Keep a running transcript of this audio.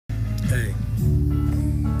Hey.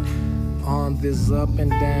 On this up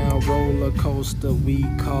and down roller coaster we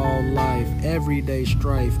call life, everyday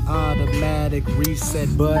strife, automatic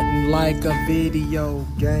reset button like a video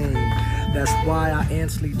game. That's why I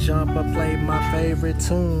instantly jump or play my favorite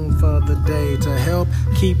tune for the day to help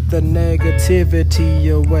keep the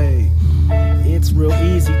negativity away. It's real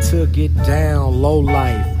easy to get down low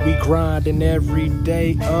life. We grinding every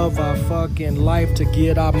day of our fucking life to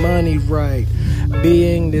get our money right.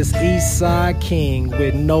 Being this east side king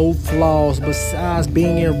with no flaws besides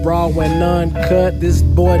being raw and uncut. This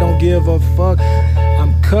boy don't give a fuck.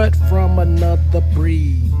 I'm cut from another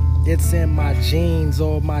breed. It's in my genes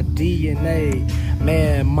or my DNA.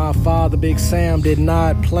 Man, my father, Big Sam, did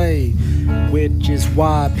not play, which is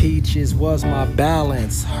why Peaches was my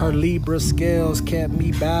balance. Her Libra scales kept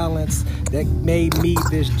me balanced. That made me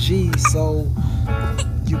this G. So,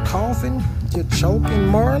 you coughing? You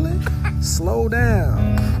choking, Marlon? Slow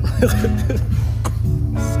down.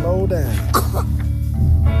 Slow down.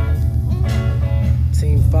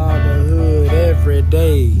 Team Fatherhood every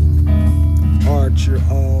day. Archer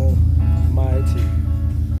Almighty.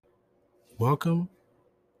 Welcome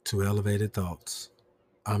to Elevated Thoughts.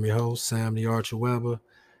 I'm your host, Sam the Archer Weber.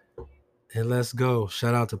 And let's go.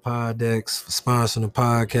 Shout out to Poddex for sponsoring the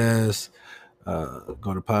podcast.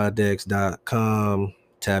 Go to poddex.com.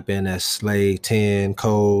 Tap in that SLAY10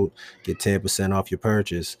 code. Get 10% off your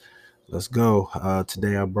purchase. Let's go.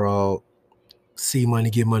 Today I brought See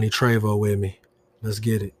Money, Get Money Trevo with me. Let's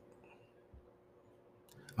get it.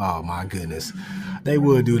 Oh my goodness. They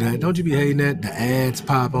would do that. Don't you be hating that? The ads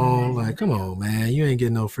pop on. Like, come on, man. You ain't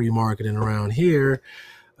getting no free marketing around here.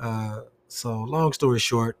 So long story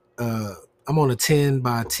short, I'm on a 10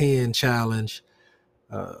 by 10 challenge.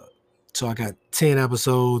 So I got 10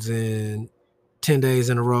 episodes in 10 days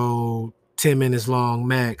in a row, 10 minutes long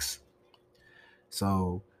max.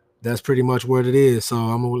 So that's pretty much what it is. So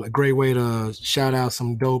I'm a great way to shout out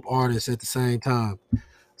some dope artists at the same time.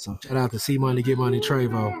 So shout out to See Money, Get Money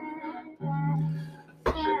Trevo.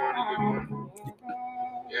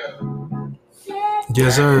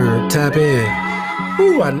 Yes, sir. Tap in.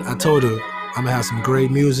 Ooh, I told her I'm gonna have some great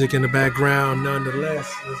music in the background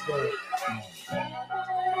nonetheless. Let's go.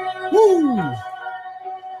 Woo!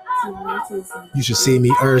 You should see me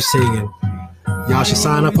singing. Y'all should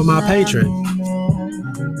sign up for my Patreon.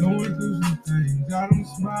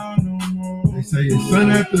 They say it's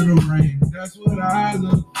sun after the rain, that's what I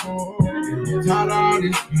look for. Tired of all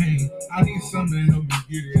this pain, I need something to help me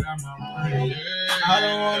get it out my brain. I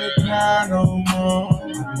don't wanna cry no more. I've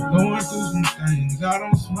been going through some things, I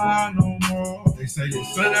don't smile no more. They say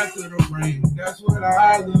it's sun after the rain, that's what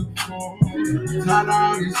I look for. Tired of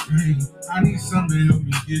all this pain, I need something to help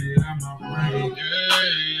me get it out my brain.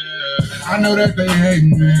 I know that they hate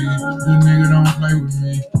me, the nigga don't play with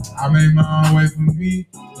me. I made my own way for me,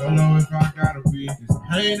 don't know if I gotta be. This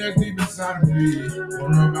pain that's deep inside of me,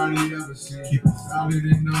 won't nobody ever see. Keep it solid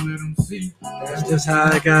and don't let them see. That's just how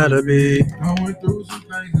I gotta be. Going through some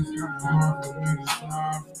things, it's kinda hard for me to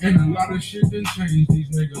stop. And a lot of shit done changed, these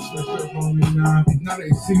niggas switched up on me now. Now they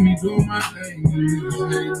see me doing my thing, these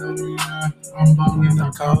niggas hating on me now. I'm ballin',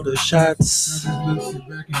 I Call the shots. now just look, sit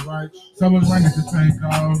back and watch. Someone's running to paint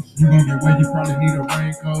calls. You gon' get wet, you probably need a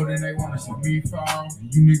raincoat, and they wanna see me fall.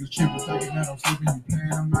 And you niggas trippin', thinking that I'm sleeping, you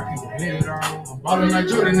playing, I'm knocking your head off. I'm ballin' like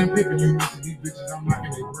Jordan and Pippen, you missing these bitches, I'm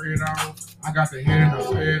knocking their bread off. I got the head and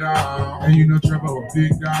I fed off. And you know Trevor a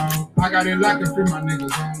big dog. I got it locked and free my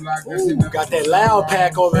niggas on lock. Ooh, got that loud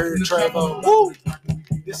pack over here, Trevo. Woo!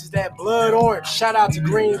 This is that blood orange. Shout out to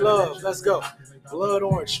Green Love. Let's go. Blood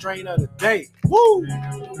orange strain of the day. Woo!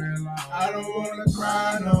 I don't wanna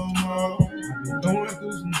cry no more. I've been going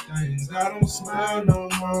through some things. I don't smile no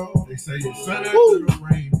more. They say it's sun after the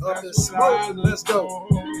rain. Up in smoke. Let's go.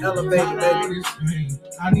 Elevate, baby.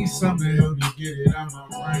 I need something to help me get it out my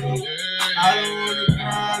brain. I don't wanna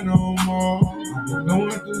cry no more. I've been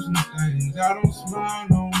going through some things. I don't smile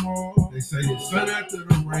no more. They say it's sun after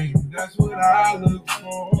the rain. That's what I look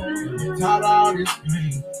for. Tired of all this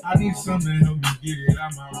pain. I need something to help me get it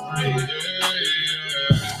out my brain.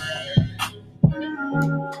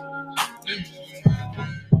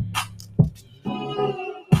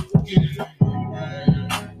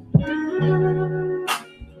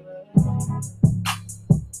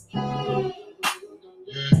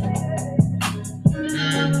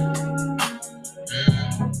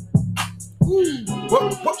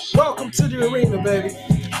 Welcome to the arena, baby.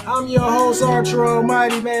 I'm your host, Archer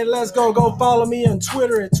Almighty, man. Let's go. Go follow me on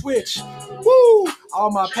Twitter and Twitch. Woo!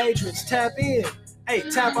 All my patrons, tap in. Hey,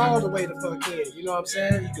 tap all the way the fuck in. You know what I'm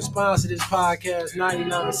saying? You can sponsor this podcast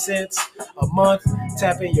 99 cents a month.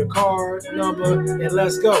 Tap in your card number and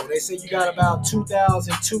let's go. They say you got about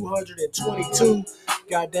 2,222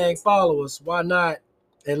 goddamn followers. Why not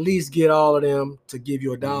at least get all of them to give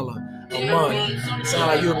you $1 a month? Sound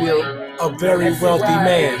like you'll be a very wealthy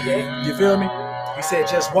man. You feel me? He said,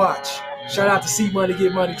 just watch. Shout out to C Money,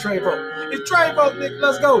 Get Money, Travo. It's Travo, nigga.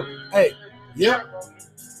 Let's go. Hey, yep.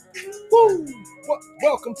 Woo!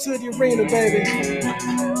 Welcome to the arena, baby.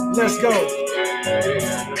 Let's go.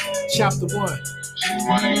 Chapter 1.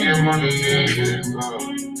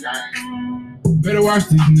 Better watch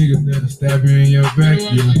these niggas that'll stab you in your back,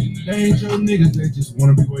 yeah. They ain't your niggas, they just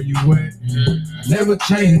wanna be where you at, yeah. Never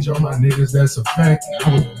change on my niggas, that's a fact.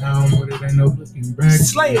 I was down, but it ain't no looking back.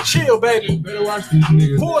 Slay and chill, baby. Better watch these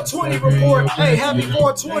niggas. 420 report. Hey, happy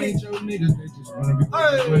 420. They ain't your niggas, they just wanna be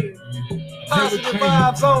where you at, yeah. Positive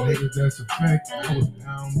vibes only. That's a fact. I was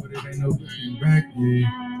down, but it ain't no looking back, yeah.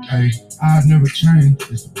 Hey, I've never changed.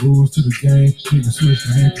 It's the rules to the game. Niggas switch,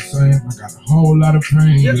 they ain't the same. I got a whole lot of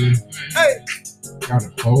pain, yeah. Hey. Got a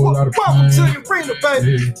whole lot of pain. Welcome to the arena,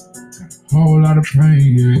 baby. Yeah. Got a whole lot of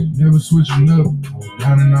pain, yeah. Never switching up. I was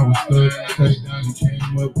down and I was stuck. Stayed down and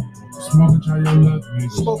came up. Smoke and try your luck,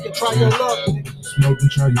 nigga. Smoke and try your luck, nigga. Smoke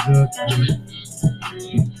and try your luck, nigga.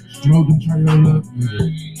 Smoke and try your luck, nigga.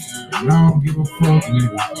 And I don't give a fuck,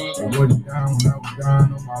 nigga. I wasn't down when I was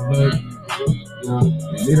down on my luck, nigga. Yeah.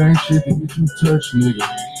 And it ain't shit to get you touched, nigga.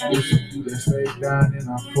 It's a few that stay down and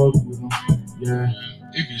I fuck with them, yeah.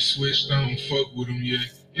 If you switched, I don't fuck with them, yeah.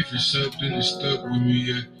 If it's up, then it's stuck with me,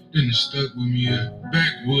 yeah. Then it's stuck with me, yeah.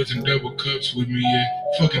 Backwoods and double cups with me, yeah.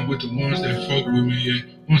 Fucking with the ones that fuck with me, yeah.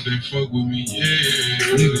 Ones that fuck with me,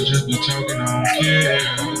 yeah. Niggas just be talking, I don't care.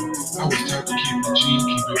 I was taught to keep the G,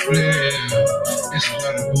 keep it real. It's a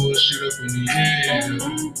lot of bullshit up in the air.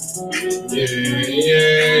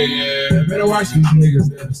 Yeah. Better watch these niggas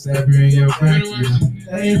that'll stab you in your back, yeah.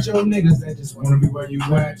 They ain't your niggas that just wanna be where you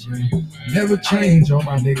at, yeah. Never change on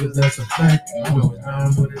my niggas, that's a fact. I was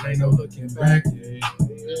down, but it ain't no looking back, yeah.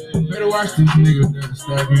 Better watch these niggas that'll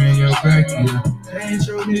stab you in your back, yeah. They ain't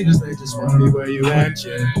your niggas, they just wanna be where you at,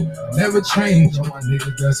 yeah. Never change on my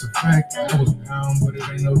niggas, that's a fact. I was down, but it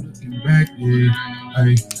ain't no looking back, yeah.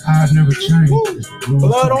 Hey, I've never changed.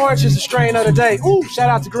 Blood Orange is the strain of the day. Ooh, shout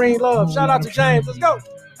out to Green Love. Shout out to James. Let's go.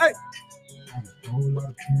 Hey.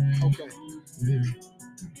 Okay. Yeah.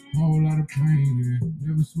 Whole lot of pain, yeah.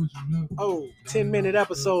 Never switching up. Oh, 10-minute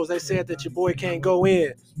episodes. They said that your boy can't go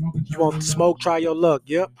in. You want to smoke? Try your luck.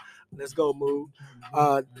 Yep. Let's go, Mood.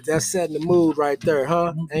 That's setting the mood right there,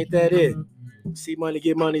 huh? Ain't that it? See Money,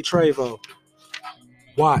 Get Money, Travo.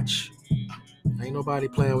 Watch. Ain't nobody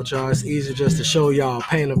playing with y'all. It's easy just to show y'all,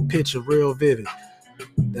 paint a picture real vivid.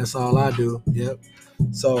 That's all I do. Yep.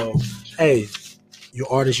 So, hey, you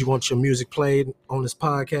artists, you want your music played on this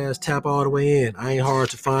podcast, tap all the way in. I ain't hard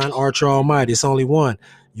to find. Archer Almighty. It's only one.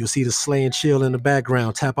 You'll see the Slay and Chill in the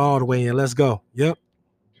background. Tap all the way in. Let's go. Yep.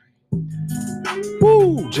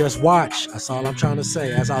 Woo! Just watch. That's all I'm trying to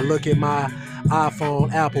say. As I look at my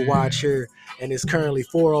iPhone Apple Watch here, and it's currently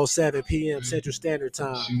 4:07 p.m. Central Standard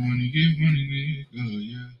Time.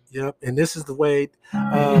 Yep, and this is the way,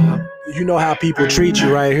 you know how people treat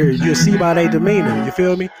you right here. You'll see by their demeanor, you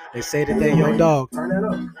feel me? They say that they your dog. Turn that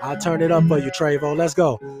up. I'll turn it up for you, Travo. Let's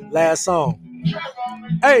go. Last song.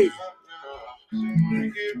 Hey!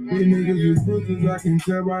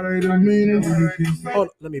 Oh,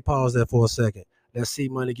 let me pause that for a second. Let's see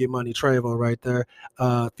Money, Get Money, Travo right there,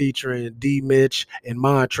 featuring D. Mitch and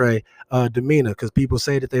Montre demeanor, because people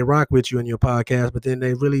say that they rock with you in your podcast, but then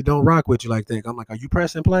they really don't rock with you like that. I'm like, are you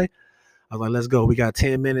pressing play? I was like, let's go. We got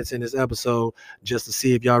 10 minutes in this episode just to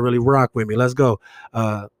see if y'all really rock with me. Let's go.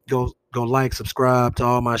 Go like, subscribe to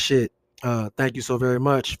all my shit. Thank you so very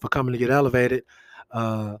much for coming to get elevated.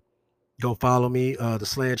 Go follow me, the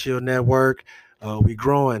Slay and Chill Network. We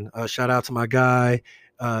growing. Shout out to my guy,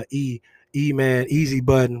 E-Man, Easy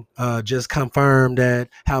Button, just confirmed that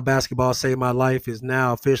How Basketball Saved My Life is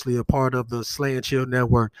now officially a part of the Slay and Chill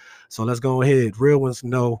Network. So let's go ahead. Real ones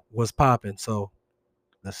know what's popping. So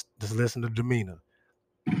let's just listen to demeanor.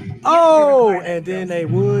 Oh, and then they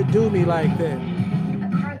would do me like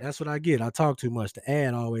that. That's what I get. I talk too much. The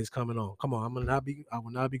ad always coming on. Come on, I will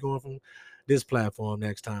not be going from this platform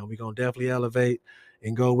next time. We're gonna definitely elevate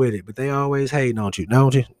and go with it. But they always hating on you,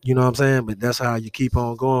 don't you? You know what I'm saying? But that's how you keep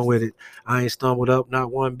on going with it. I ain't stumbled up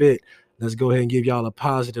not one bit. Let's go ahead and give y'all a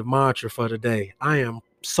positive mantra for today. I am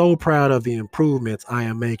so proud of the improvements I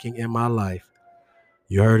am making in my life.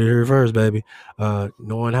 You heard it here first, baby.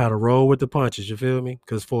 Knowing how to roll with the punches, you feel me?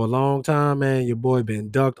 Because for a long time, man, your boy been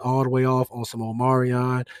ducked all the way off on some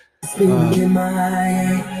Omarion. In my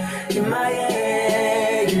head, in my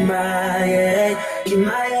head, in my head, in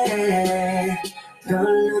my head.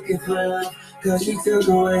 Done looking for love, cause she took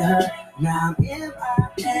away her. Now I'm MIA,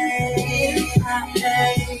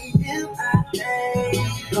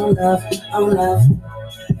 on love,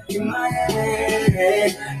 in my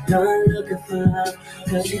head. Done looking for love,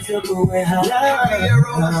 cause she took away her love.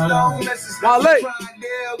 Wale.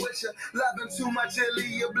 With you, loving too much,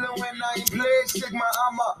 you blue and I ain't played Sigma.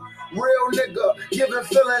 I'm a real nigga, giving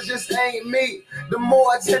feelings just ain't me. The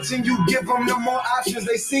more attention you give them, the more options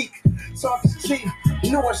they seek. Talk is cheap,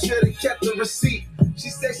 knew I should've kept the receipt. She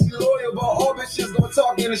said she loyal, but all bitches gon'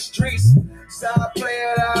 talk in the streets. So I play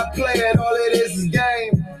it, all it is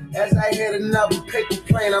game. As I hit another paper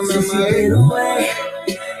plane, I'm in my head. Away,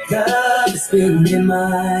 love is spinning in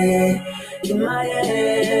my head. In my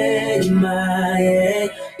head, in my head,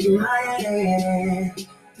 in my head.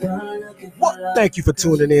 Well, thank you for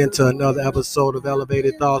tuning in to another episode of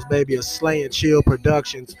Elevated Thoughts, baby, a Slay and Chill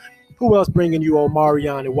Productions. Who else bringing you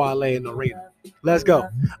Omarion and Wale in the arena? Let's go.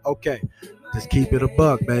 Okay, just keep it a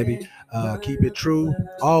buck, baby. Keep it true.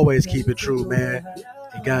 Always keep it true, man.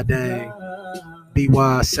 And goddamn, be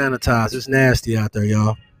wise, sanitize. It's nasty out there,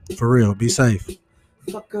 y'all. For real, be safe.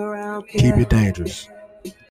 Keep it dangerous.